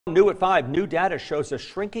New at 5, new data shows a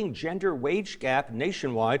shrinking gender wage gap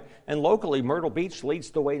nationwide, and locally, Myrtle Beach leads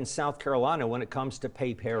the way in South Carolina when it comes to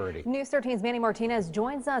pay parity. News 13's Manny Martinez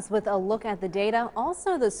joins us with a look at the data.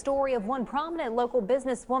 Also, the story of one prominent local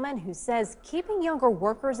businesswoman who says keeping younger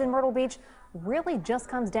workers in Myrtle Beach really just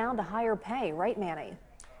comes down to higher pay. Right, Manny?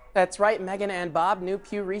 That's right, Megan and Bob. New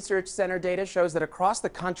Pew Research Center data shows that across the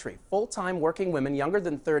country, full-time working women younger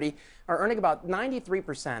than 30 are earning about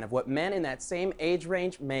 93% of what men in that same age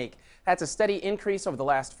range make. That's a steady increase over the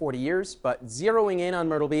last 40 years, but zeroing in on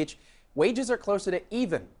Myrtle Beach, wages are closer to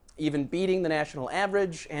even beating the national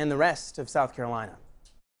average and the rest of South Carolina.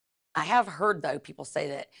 I have heard, though, people say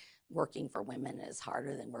that working for women is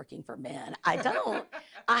harder than working for men. I don't.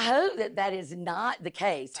 I hope that that is not the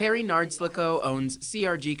case. Terry Nardslicko owns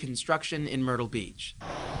CRG Construction in Myrtle Beach,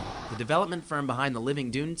 the development firm behind the Living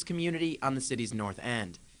Dunes community on the city's north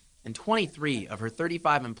end. And 23 of her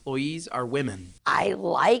 35 employees are women. I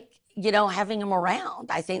like, having them around.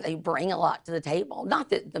 I think they bring a lot to the table. Not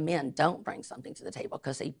that the men don't bring something to the table,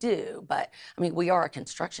 because they do, but I mean, we are a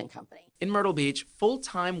construction company. In Myrtle Beach,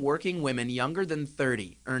 full-time working women younger than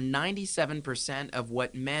 30 earn 97% of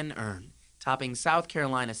what men earn, topping South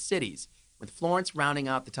Carolina cities, with Florence rounding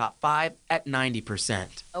out the top 5 at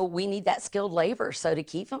 90%. Oh, we need that skilled labor, so to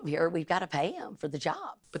keep them here, we've got to pay them for the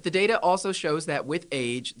job. But the data also shows that with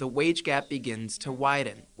age, the wage gap begins to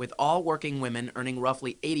widen, with all working women earning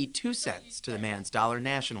roughly 82 cents to the man's dollar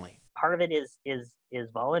nationally. Part of it is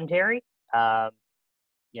voluntary.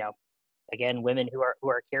 Again, women who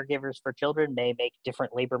are caregivers for children may make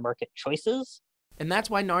different labor market choices. And that's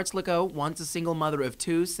why Nardslicko, once a single mother of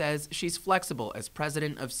 2, says she's flexible as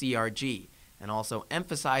president of CRG and also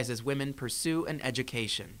emphasizes women pursue an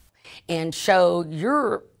education. And show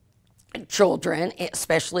your children,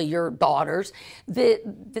 especially your daughters,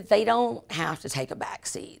 that they don't have to take a back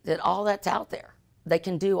seat, that all that's out there. They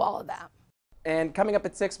can do all of that. And coming up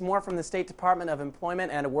at 6, more from the State Department of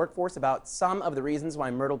Employment and Workforce about some of the reasons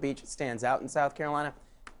why Myrtle Beach stands out in South Carolina.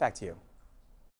 Back to you.